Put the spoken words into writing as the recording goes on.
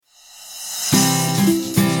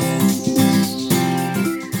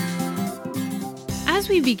As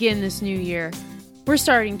we begin this new year, we're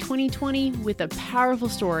starting 2020 with a powerful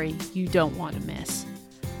story you don't want to miss.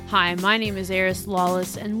 Hi, my name is Eris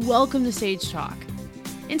Lawless, and welcome to Sage Talk.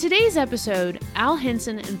 In today's episode, Al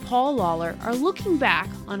Henson and Paul Lawler are looking back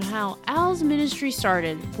on how Al's ministry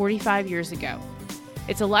started 45 years ago.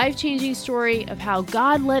 It's a life-changing story of how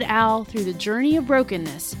God led Al through the journey of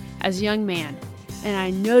brokenness as a young man, and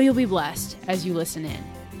I know you'll be blessed as you listen in.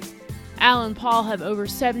 Al and Paul have over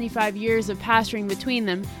 75 years of pastoring between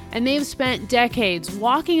them, and they've spent decades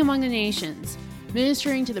walking among the nations,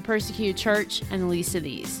 ministering to the persecuted church and the least of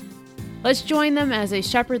these. Let's join them as they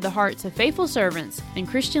shepherd the hearts of faithful servants and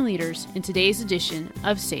Christian leaders in today's edition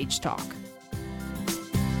of Sage Talk.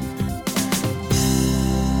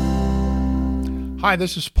 Hi,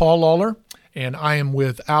 this is Paul Lawler, and I am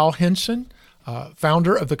with Al Henson,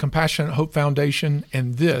 founder of the Compassionate Hope Foundation,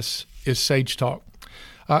 and this is Sage Talk.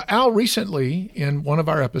 Al, recently in one of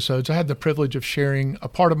our episodes, I had the privilege of sharing a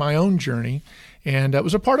part of my own journey, and it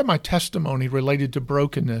was a part of my testimony related to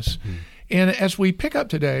brokenness. And as we pick up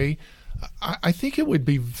today, I think it would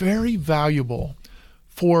be very valuable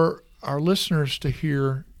for our listeners to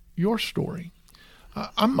hear your story.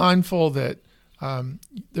 I'm mindful that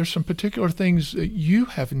there's some particular things that you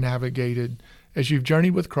have navigated as you've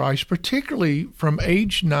journeyed with Christ, particularly from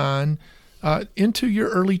age 9 into your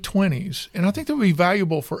early 20s. And I think that would be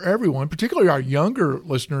valuable for everyone, particularly our younger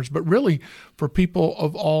listeners, but really for people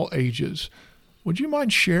of all ages. Would you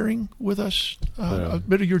mind sharing with us a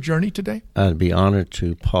bit of your journey today? I'd be honored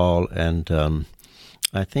to, Paul. And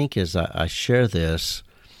I think as I share this,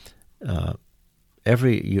 as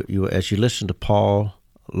you listen to Paul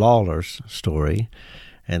Lawler's story,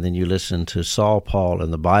 and then you listen to Saul Paul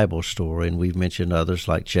and the Bible story, and we've mentioned others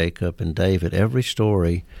like Jacob and David, every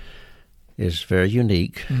story is very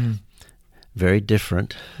unique, very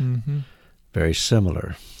different, very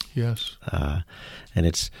similar. Yes. And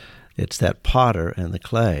it's that potter and the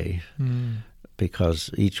clay, because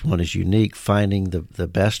each one is unique, finding the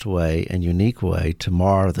best way and unique way to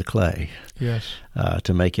mar the clay. Yes.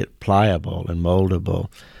 To make it pliable and moldable.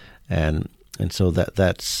 And so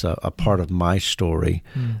that's a part of my story.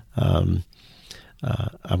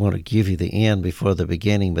 I want to give you the end before the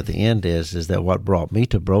beginning, but the end is that what brought me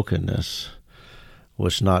to brokenness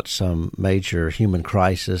was not some major human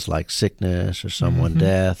crisis like sickness or someone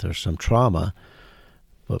death or some trauma,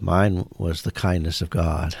 but mine was the kindness of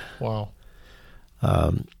God. Wow.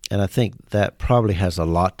 And I think that probably has a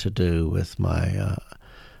lot to do with my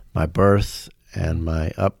birth and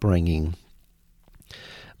my upbringing.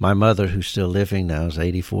 My mother, who's still living now, is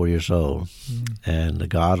 84 years old, and a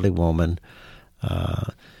godly woman,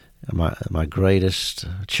 my greatest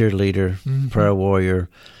cheerleader, prayer warrior,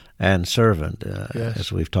 and servant, yes.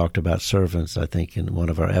 As we've talked about servants, I think, in one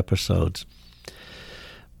of our episodes.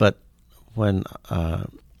 But when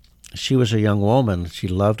she was a young woman, she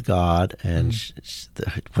loved God, and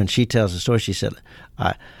when she tells the story, she said,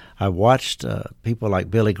 I watched people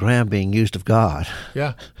like Billy Graham being used of God.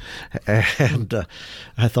 Yeah. And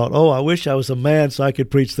I thought, I wish I was a man so I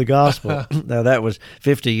could preach the gospel. Now, that was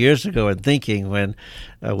 50 years ago in thinking, when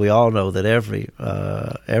we all know that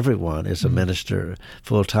everyone is a minister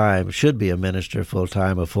full-time, should be a minister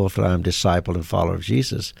full-time, a full-time disciple and follower of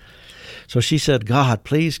Jesus. So she said, God,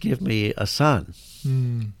 please give me a son.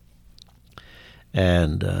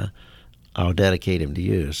 And I'll dedicate him to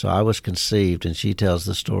you. So I was conceived, and she tells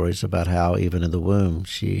the stories about how even in the womb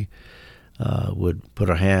she would put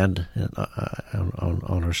her hand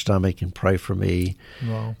on her stomach and pray for me.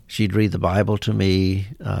 Wow. She'd read the Bible to me.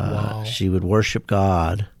 Wow. She would worship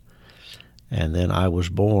God. And then I was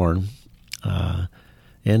born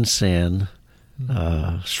in sin,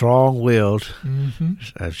 strong-willed.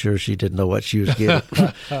 I'm sure she didn't know what she was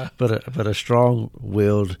getting, but a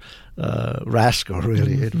strong-willed rascal,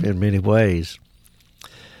 really, in many ways.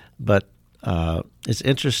 But it's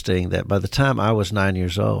interesting that by the time I was 9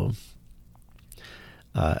 years old,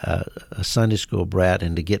 a Sunday school brat,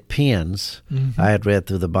 and to get pens, I had read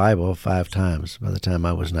through the Bible 5 times by the time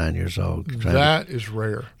I was 9 years old. That is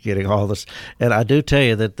rare. Getting all this. And I do tell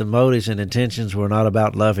you that the motives and intentions were not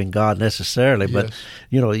about loving God necessarily, but,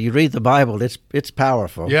 you read the Bible, it's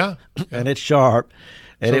powerful. Yeah. And it's sharp.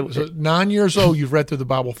 And so 9 years old, you've read through the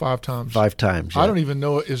Bible 5 times. 5 times, yeah. I don't even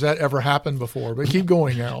know, has that ever happened before? But keep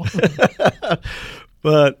going now.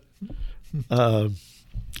 But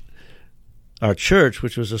our church,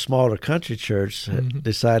 which was a smaller country church,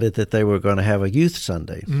 decided that they were going to have a youth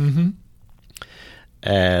Sunday.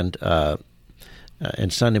 And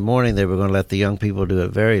Sunday morning, they were going to let the young people do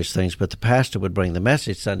various things, but the pastor would bring the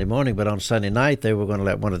message Sunday morning. But on Sunday night, they were going to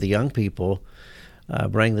let one of the young people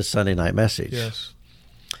bring the Sunday night message. Yes.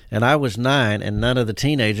 And I was 9, and none of the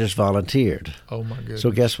teenagers volunteered. Oh, my goodness.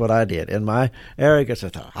 So guess what I did? In my arrogance, I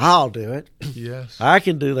thought, I'll do it. Yes. I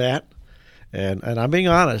can do that. And I'm being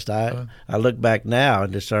honest. I look back now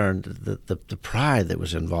and discern the pride that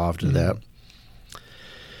was involved in that.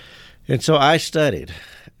 And so I studied,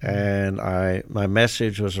 and my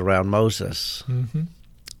message was around Moses. Mm-hmm.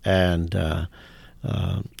 And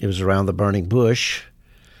it was around the burning bush.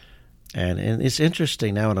 And it's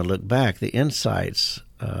interesting now when I look back, the insights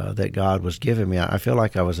that God was giving me. I feel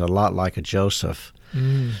like I was a lot like a Joseph,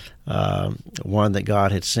 one that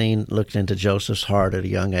God had seen, looked into Joseph's heart at a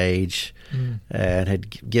young age, and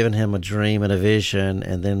had given him a dream and a vision,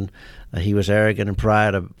 and then he was arrogant and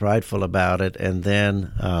prideful about it, and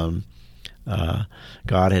then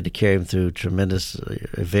God had to carry him through tremendous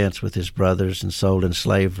events with his brothers and sold in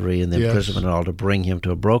slavery and the imprisonment and all to bring him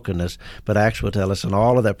to a brokenness. But Acts will tell us in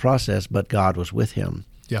all of that process, but God was with him.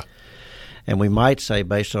 Yeah. And we might say,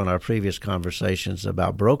 based on our previous conversations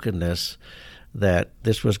about brokenness, that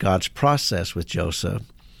this was God's process with Joseph,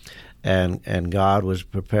 and God was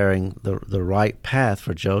preparing the right path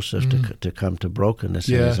for Joseph to come to brokenness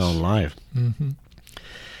in his own life. Mm-hmm.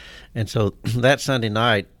 And so that Sunday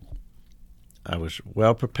night, I was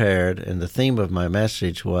well prepared, and the theme of my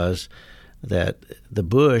message was that the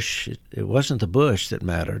bush, it wasn't the bush that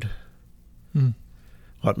mattered.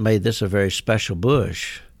 What made this a very special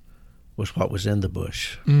bush was what was in the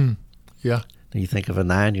bush. Yeah. You think of a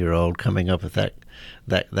 9-year-old coming up with that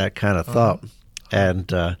kind of thought. And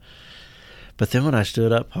but then when I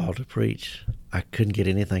stood up, Paul, to preach, I couldn't get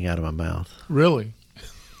anything out of my mouth. Really?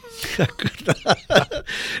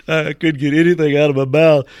 I couldn't get anything out of my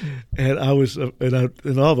mouth, and all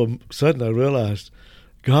of a sudden I realized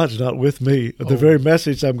God's not with me. The very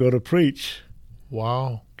message I'm going to preach.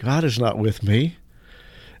 Wow. God is not with me.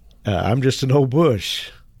 I'm just an old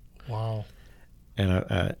bush. Wow.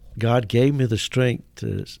 And God gave me the strength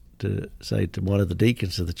to say to one of the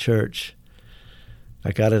deacons of the church,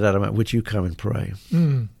 I got it out of my, would you come and pray?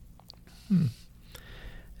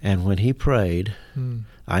 And when he prayed,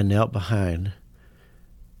 I knelt behind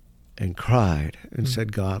and cried and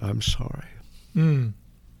said, God, I'm sorry.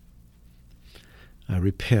 I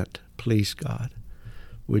repent. Please, God,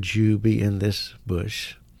 would you be in this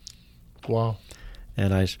bush? Wow.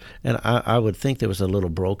 And I would think there was a little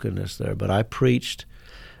brokenness there, but I preached.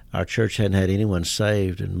 Our church hadn't had anyone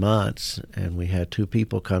saved in months, and we had 2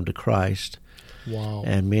 people come to Christ. Wow.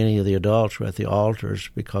 And many of the adults were at the altars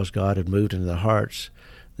because God had moved into their hearts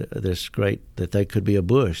this great, that they could be a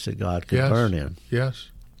bush that God could burn in. Yes.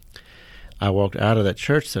 I walked out of that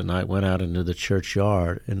church that night, went out into the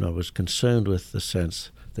churchyard, and I was consumed with the sense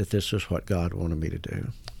that this was what God wanted me to do.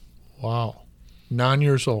 Wow. 9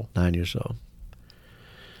 years old. 9 years old.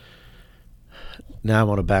 Now I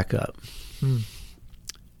want to back up.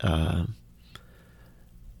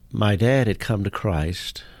 My dad had come to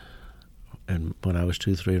Christ, and when I was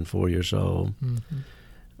 2, 3, and 4 years old.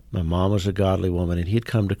 My mom was a godly woman, and he had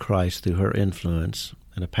come to Christ through her influence,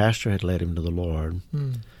 and a pastor had led him to the Lord.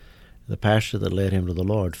 The pastor that led him to the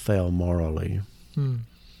Lord fell morally, and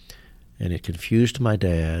it confused my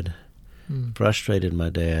dad, frustrated my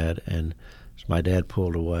dad, and my dad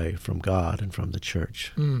pulled away from God and from the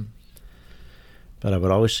church. But I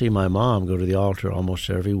would always see my mom go to the altar almost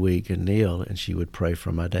every week and kneel, and she would pray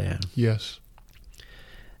for my dad. Yes.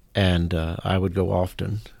 And I would go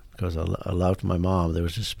often because I loved my mom. There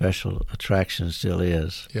was a special attraction, still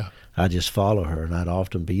is. Yeah. I'd just follow her, and I'd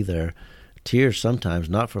often be there. Tears sometimes,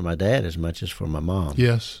 not for my dad as much as for my mom.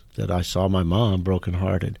 Yes. That I saw my mom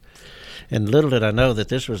brokenhearted. And little did I know that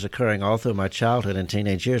this was occurring all through my childhood and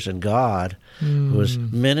teenage years, and God was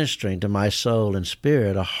ministering to my soul and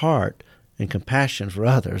spirit a heart and compassion for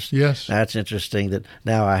others. Yes. That's interesting that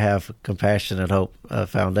now I have Compassion and Hope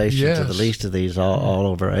Foundation to the least of these all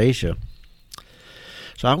over Asia.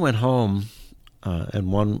 So I went home,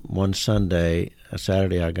 and one Sunday, a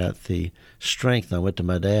Saturday, I got the strength. I went to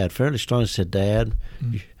my dad, fairly strong, and said, Dad,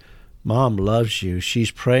 Mom loves you.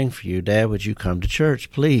 She's praying for you. Dad, would you come to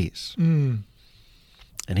church, please? And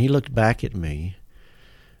he looked back at me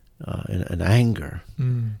in anger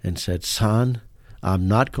and said, Son, I'm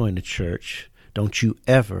not going to church. Don't you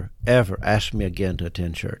ever, ever ask me again to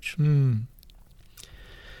attend church. And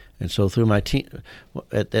so through my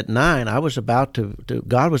at 9, I was about to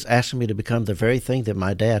God was asking me to become the very thing that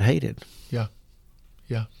my dad hated. Yeah.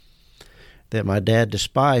 Yeah. That my dad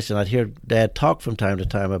despised. And I'd hear Dad talk from time to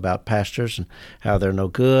time about pastors and how they're no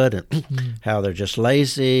good and how they're just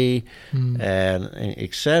lazy and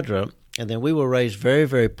et cetera. And then we were raised very,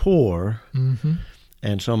 very poor.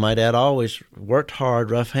 And so my dad always worked hard,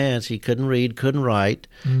 rough hands. He couldn't read, couldn't write,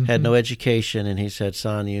 had no education. And he said,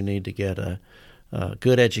 son, you need to get a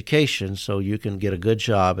good education so you can get a good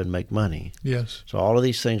job and make money. Yes. So all of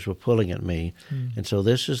these things were pulling at me. And so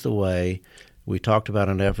this is the way we talked about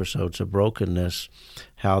in episodes of brokenness,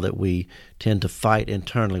 how that we tend to fight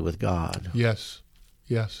internally with God. Yes.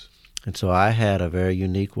 Yes. And so I had a very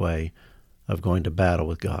unique way of going to battle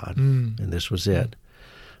with God. And this was it.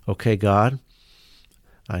 Okay, God,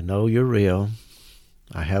 I know you're real.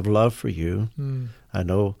 I have love for you. I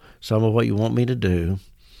know some of what you want me to do.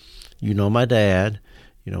 You know my dad.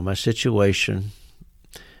 You know my situation.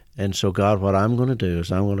 And so, God, what I'm going to do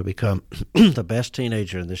is I'm going to become the best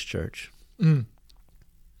teenager in this church. I'm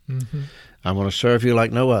going to serve you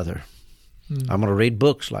like no other. I'm going to read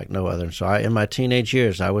books like no other. And so in my teenage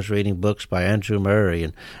years, I was reading books by Andrew Murray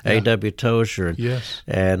and A.W. Tozer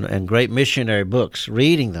and great missionary books,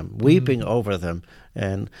 reading them, weeping over them,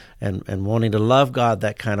 and wanting to love God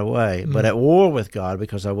that kind of way, but at war with God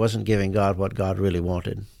because I wasn't giving God what God really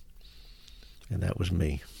wanted. And that was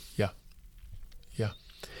me. Yeah. Yeah.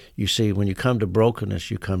 You see, when you come to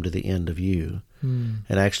brokenness, you come to the end of you. And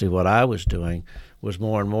actually what I was doing was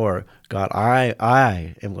more and more, God,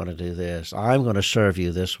 I am going to do this. I'm going to serve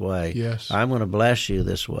you this way. Yes. I'm going to bless you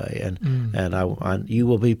this way. And you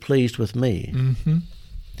will be pleased with me.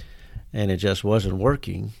 And it just wasn't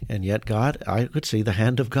working. And yet God, I could see the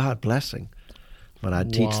hand of God blessing. When I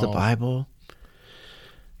teach the Bible,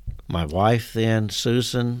 my wife then,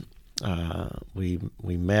 Susan, we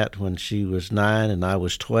met when she was 9 and I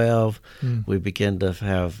was 12. We began to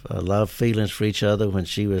have love feelings for each other when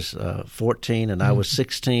she was 14 and I was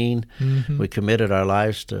 16. We committed our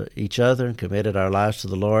lives to each other and committed our lives to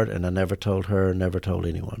the Lord, and I never told her, never told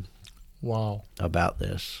anyone about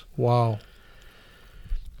this. Wow.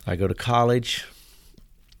 I go to college,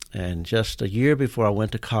 and just a year before I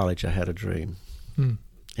went to college, I had a dream. And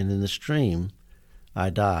in this dream, I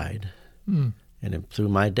died. And through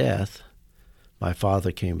my death, my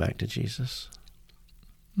father came back to Jesus.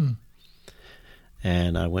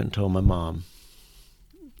 And I went and told my mom.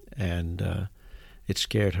 And it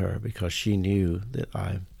scared her because she knew that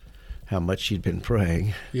how much she'd been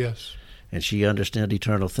praying. Yes. And she understood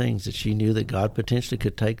eternal things, that she knew that God potentially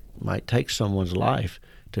might take someone's life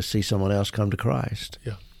to see someone else come to Christ.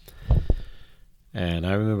 Yeah. And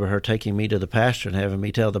I remember her taking me to the pastor and having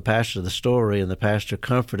me tell the pastor the story, and the pastor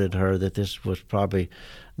comforted her that this was probably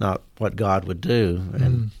not what God would do.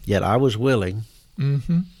 And yet I was willing.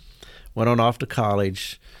 Went on off to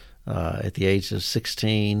college at the age of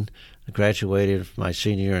 16. I graduated my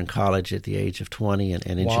senior year in college at the age of 20 in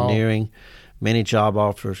engineering. Many job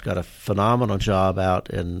offers, got a phenomenal job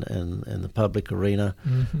out in the public arena,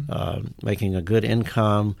 making a good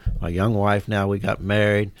income. My young wife, now we got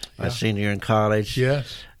married, my senior year in college.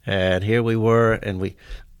 Yes. And here we were, and we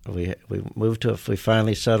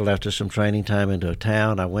finally settled after some training time into a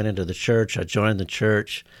town. I went into the church, I joined the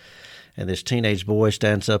church, and this teenage boy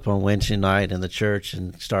stands up on Wednesday night in the church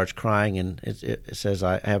and starts crying, and it says,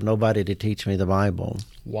 I have nobody to teach me the Bible.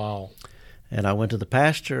 Wow. And I went to the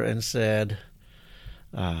pastor and said,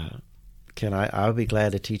 I'll be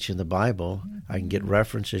glad to teach you the Bible. I can get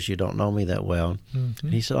references. You don't know me that well. And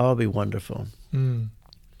he said, it'll be wonderful. And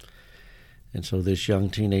so this young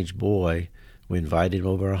teenage boy, we invited him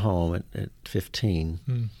over our home at 15.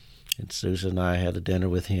 And Susan and I had a dinner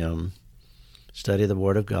with him, studied the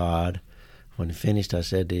Word of God. When he finished, I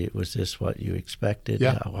said, was this what you expected?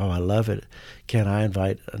 Yeah. Oh, I love it. Can I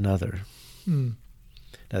invite another?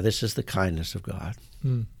 Now, this is the kindness of God.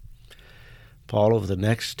 Paul, over the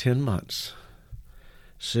next 10 months,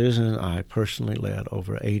 Susan and I personally led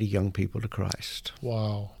over 80 young people to Christ.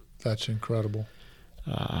 Wow, that's incredible.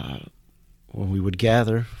 When we would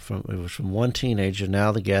gather, it was from one teenager,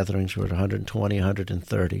 now the gatherings were at 120,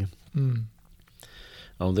 130.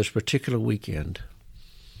 On this particular weekend,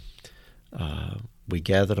 we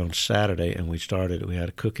gathered on Saturday, and we had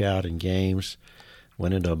a cookout and games,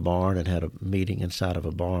 went into a barn and had a meeting inside of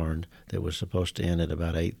a barn that was supposed to end at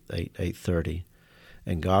about 8:30.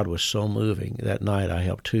 And God was so moving. That night I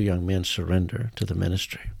helped 2 young men surrender to the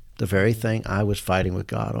ministry, the very thing I was fighting with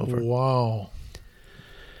God over. Wow.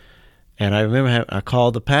 And I remember I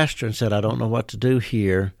called the pastor and said, I don't know what to do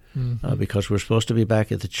here because we're supposed to be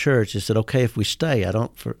back at the church. He said, okay, if we stay.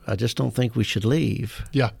 I just don't think we should leave.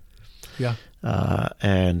 Yeah. Yeah.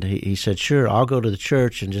 And he said, sure, I'll go to the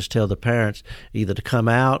church and just tell the parents either to come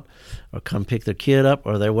out or come pick their kid up,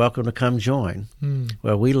 or they're welcome to come join.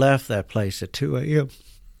 Well, we left that place at 2 a.m.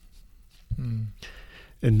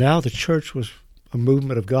 And now the church was a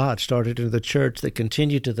movement of God started in the church that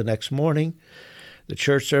continued to the next morning. The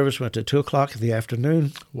church service went to 2 o'clock in the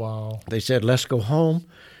afternoon. Wow. They said, let's go home.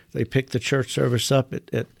 They picked the church service up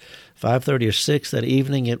at 5:30 or 6 that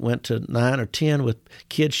evening. It went to 9 or 10 with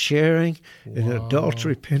kids sharing and adults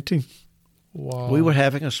repenting. Wow. We were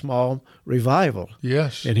having a small revival.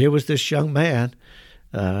 Yes. And here was this young man,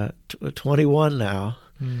 21 now,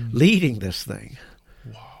 leading this thing,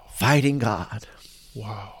 fighting God.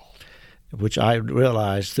 Wow. Which I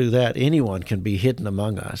realized through that anyone can be hidden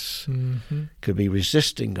among us, could be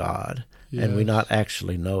resisting God, and we not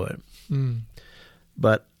actually know it.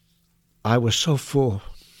 But I was so full.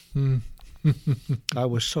 I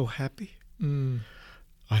was so happy.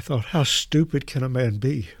 I thought, how stupid can a man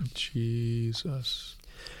be? Jesus.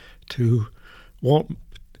 To want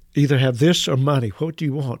either have this or money. What do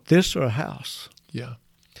you want, this or a house? Yeah.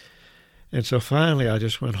 And so finally I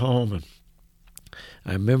just went home, and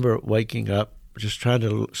I remember waking up, just trying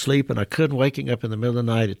to sleep, and I couldn't, waking up in the middle of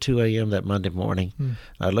the night at 2 a.m. that Monday morning.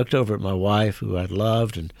 I looked over at my wife, who I'd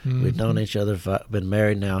loved, and we'd known each other, been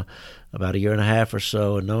married now about 1.5 years or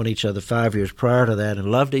so, and known each other 5 years prior to that, and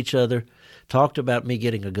loved each other, talked about me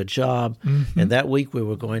getting a good job, and that week we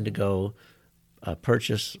were going to go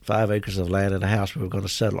purchase 5 acres of land and a house. We were going to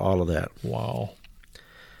settle all of that. Wow.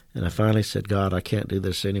 And I finally said, God, I can't do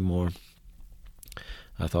this anymore.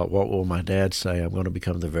 I thought, what will my dad say? I'm going to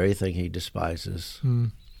become the very thing he despises.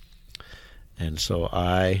 And so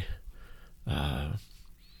I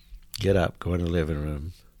get up, go in the living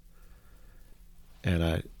room, and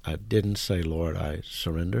I didn't say, Lord, I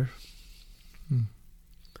surrender.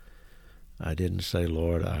 I didn't say,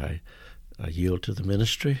 Lord, I yield to the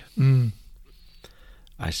ministry.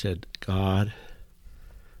 I said, God,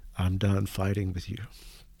 I'm done fighting with you.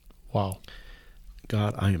 Wow.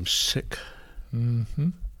 God, I am sick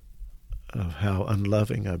of how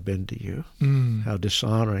unloving I've been to you, how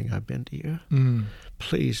dishonoring I've been to you.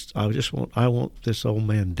 Please, I want this old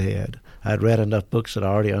man dead. I'd read enough books that I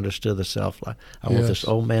already understood the self-life. I want this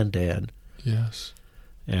old man dead. Yes.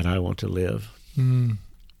 And I want to live.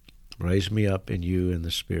 Raise me up in you in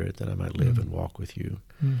the Spirit that I might live and walk with you.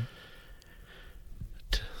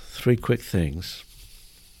 3 quick things.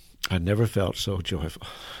 I never felt so joyful.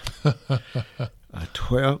 A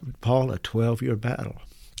 12-year battle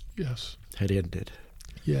had ended.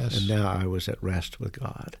 Yes. And now I was at rest with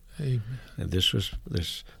God. Amen. And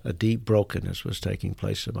a deep brokenness was taking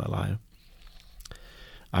place in my life.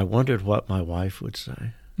 I wondered what my wife would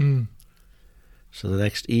say. So the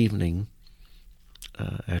next evening,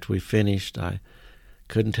 after we finished, I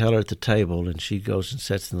couldn't tell her at the table, and she goes and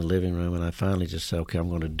sits in the living room, and I finally just say, okay, I'm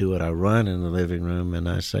going to do it. I run in the living room, and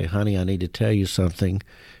I say, honey, I need to tell you something.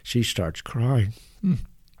 She starts crying.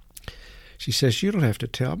 She says, you don't have to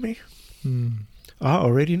tell me. I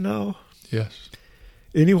already know. Yes.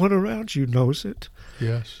 Anyone around you knows it.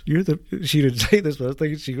 Yes. She didn't say this, but I was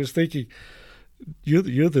thinking, she was thinking, you're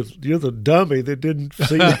the dummy that didn't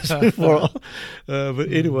see this before.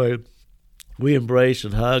 But anyway, we embraced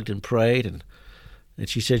and hugged and prayed, and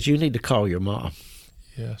she said, you need to call your mom.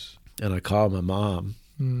 Yes. And I called my mom,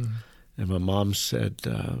 and my mom said,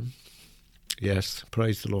 yes,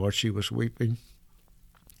 praise the Lord. She was weeping.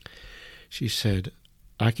 She said,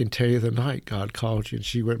 I can tell you the night God called you. And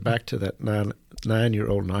she went back to that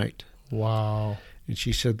 9-year-old night. Wow. And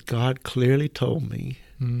she said, God clearly told me,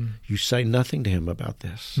 you say nothing to him about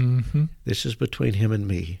this. This is between him and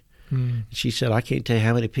me. She said, I can't tell you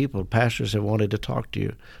how many people, pastors, have wanted to talk to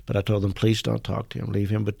you, but I told them, please don't talk to him,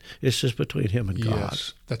 leave him. But it's just between him and God.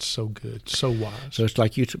 Yes, that's so good, so wise. So it's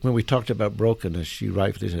like when we talked about brokenness, you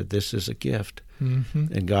rightfully said, this is a gift,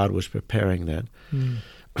 and God was preparing that.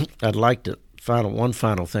 I'd like to one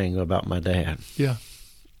final thing about my dad. Yeah.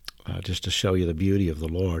 Just to show you the beauty of the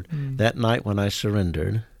Lord. That night when I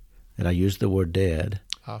surrendered, and I used the word dead,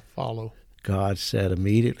 I follow. God said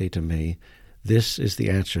immediately to me, this is the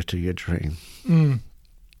answer to your dream.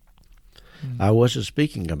 I wasn't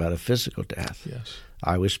speaking about a physical death. Yes.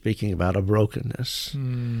 I was speaking about a brokenness,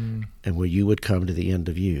 and where you would come to the end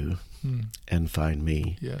of you and find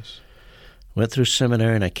me. Yes. Went through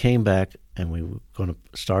seminary, and I came back, and we were going to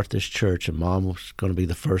start this church, and Mom was going to be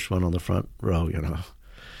the first one on the front row, you know.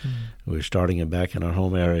 We were starting it back in our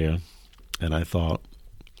home area, and I thought,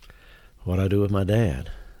 what do I do with my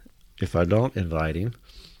dad? If I don't invite him,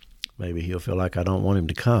 maybe he'll feel like I don't want him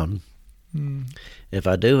to come. If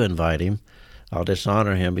I do invite him, I'll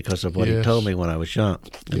dishonor him because of what he told me when I was young.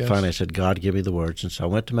 And finally I said, God, give me the words. And so I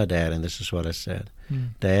went to my dad, and this is what I said.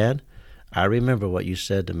 Dad, I remember what you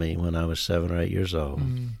said to me when I was 7 or 8 years old.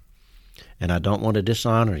 And I don't want to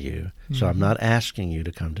dishonor you, so I'm not asking you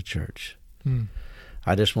to come to church.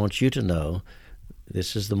 I just want you to know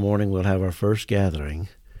this is the morning we'll have our first gathering,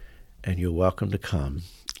 and you're welcome to come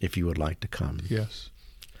if you would like to come. Yes.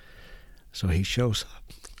 So he shows up.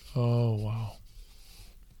 Oh, wow.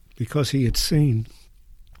 Because he had seen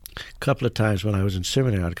a couple of times when I was in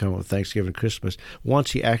seminary, I'd come on Thanksgiving and Christmas.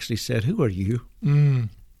 Once he actually said, "Who are you?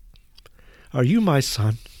 Are you my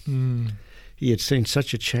son?" He had seen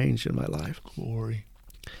such a change in my life. Glory.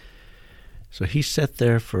 So he sat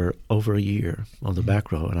there for over a year on the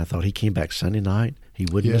back row, and I thought he came back Sunday night. He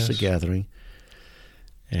wouldn't miss a gathering.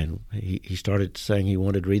 And he started saying he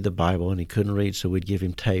wanted to read the Bible, and he couldn't read, so we'd give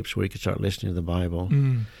him tapes where he could start listening to the Bible.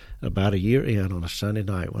 About a year in, on a Sunday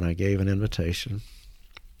night, when I gave an invitation,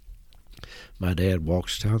 my dad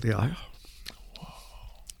walks down the aisle. Wow.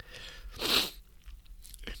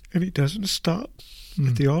 And he doesn't stop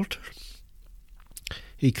at the altar.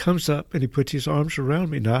 He comes up and he puts his arms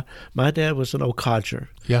around me. Now, my dad was an old codger.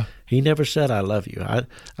 Yeah. He never said, "I love you."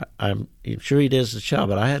 I'm sure he did as a child,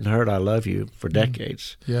 but I hadn't heard "I love you" for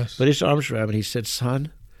decades. Yes. But his arms around me and he said,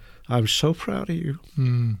 "Son, I'm so proud of you,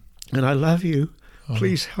 and I love you.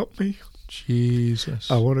 Please help me.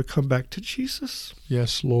 Jesus. I want to come back to Jesus."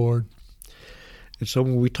 Yes, Lord. And so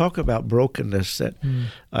when we talk about brokenness, that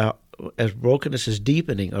as brokenness is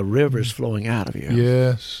deepening, a river is flowing out of you.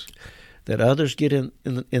 Yes. That others get in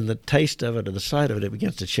the taste of it or the sight of it, it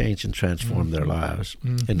begins to change and transform their lives.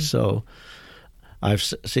 And so I've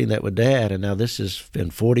seen that with Dad, and now this has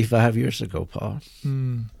been 45 years ago, Paul.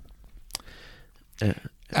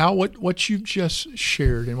 Al, what you've just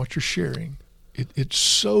shared and what you're sharing, it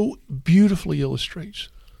so beautifully illustrates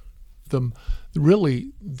the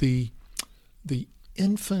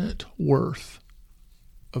infinite worth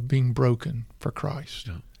of being broken for Christ.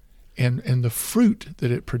 Yeah. And the fruit that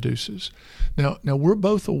it produces. Now we're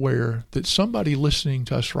both aware that somebody listening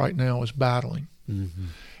to us right now is battling,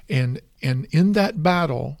 and in that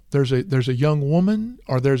battle, there's a young woman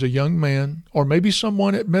or there's a young man or maybe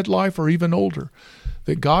someone at midlife or even older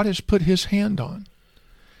that God has put His hand on,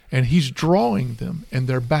 and He's drawing them, and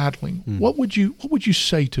they're battling. What would you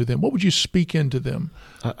say to them? What would you speak into them?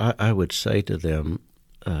 I would say to them,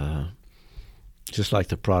 just like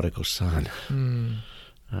the prodigal son.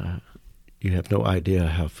 You have no idea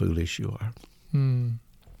how foolish you are.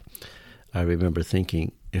 I remember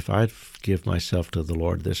thinking, if I give myself to the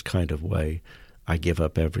Lord this kind of way, I give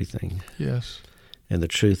up everything. Yes. And the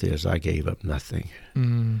truth is, I gave up nothing.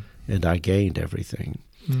 And I gained everything.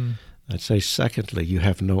 I'd say, secondly, you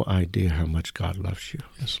have no idea how much God loves you.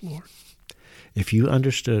 Yes, Lord. If you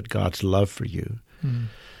understood God's love for you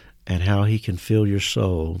and how He can fill your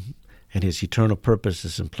soul and His eternal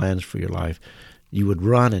purposes and plans for your life, you would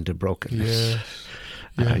run into brokenness.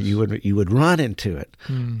 Yes. You would run into it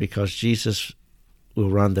because Jesus will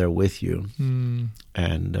run there with you.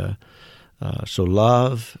 And so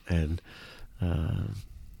love and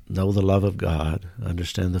know the love of God,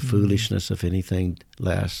 understand the foolishness of anything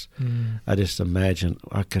less. I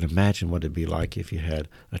could imagine what it'd be like if you had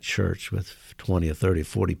a church with 20 or 30,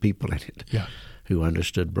 40 people in it who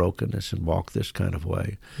understood brokenness and walked this kind of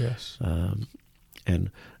way. Yes.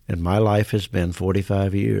 And my life has been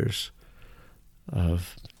 45 years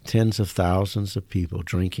of tens of thousands of people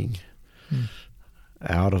drinking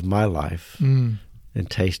out of my life and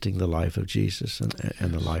tasting the life of Jesus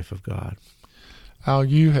and the life of God. Al,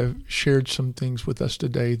 you have shared some things with us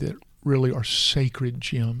today that really are sacred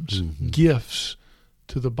gems, gifts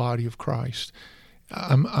to the body of Christ.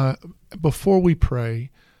 Before we pray,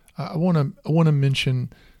 I want to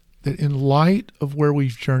mention that in light of where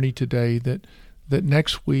we've journeyed today, that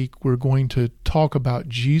next week we're going to talk about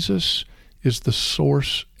Jesus is the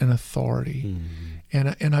source and authority.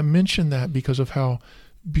 And I mention that because of how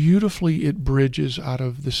beautifully it bridges out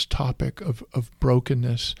of this topic of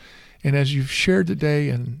brokenness. And as you've shared today,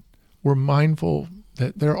 and we're mindful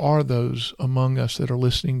that there are those among us that are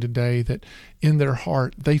listening today that in their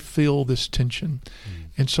heart they feel this tension.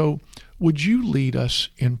 And so would you lead us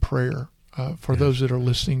in prayer for those that are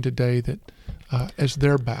listening today that as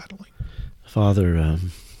they're battling? Father,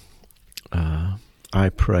 I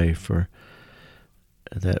pray for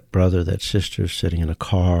that brother, that sister sitting in a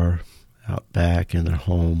car out back in their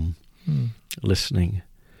home, listening.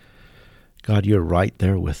 God, you're right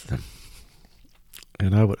there with them.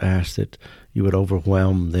 And I would ask that you would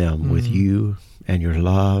overwhelm them with you and your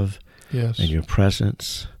love and your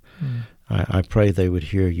presence. I pray they would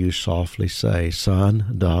hear you softly say,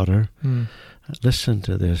 "Son, daughter, listen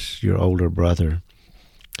to this, your older brother.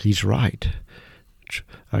 He's right."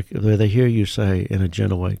 They hear you say in a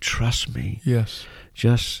gentle way, "Trust me." Yes.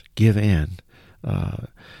 Just give in.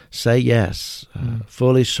 Say yes.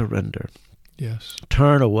 Fully surrender. Yes.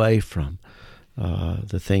 Turn away from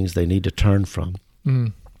the things they need to turn from.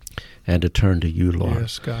 and to turn to you, Lord.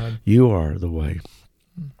 Yes, God. You are the way.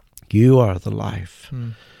 You are the life.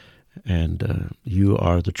 And you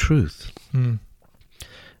are the truth.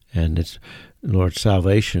 And it's, Lord,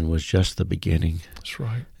 salvation was just the beginning. That's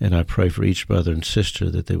right. And I pray for each brother and sister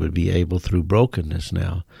that they would be able, through brokenness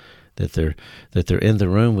now, that they're in the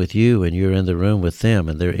room with you and you're in the room with them,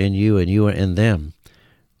 and they're in you and you are in them,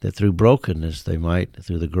 that through brokenness they might,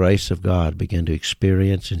 through the grace of God, begin to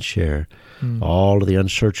experience and share all of the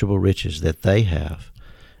unsearchable riches that they have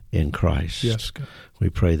in Christ. Yes, God. We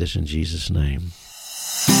pray this in Jesus' name.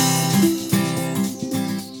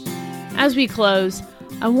 As we close,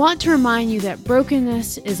 I want to remind you that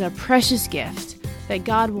brokenness is a precious gift that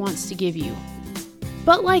God wants to give you.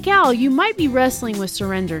 But like Al, you might be wrestling with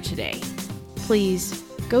surrender today. Please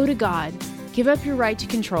go to God, give up your right to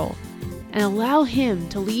control, and allow Him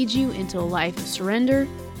to lead you into a life of surrender,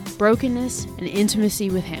 brokenness, and intimacy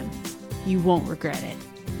with Him. You won't regret it.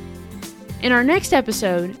 In our next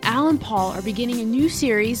episode, Al and Paul are beginning a new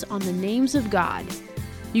series on the names of God.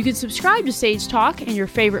 You can subscribe to Sage Talk in your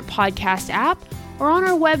favorite podcast app or on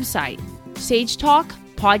our website,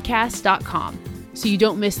 sagetalkpodcast.com, so you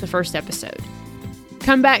don't miss the first episode.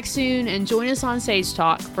 Come back soon and join us on Sage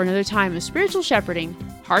Talk for another time of spiritual shepherding,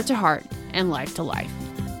 heart to heart, and life to life.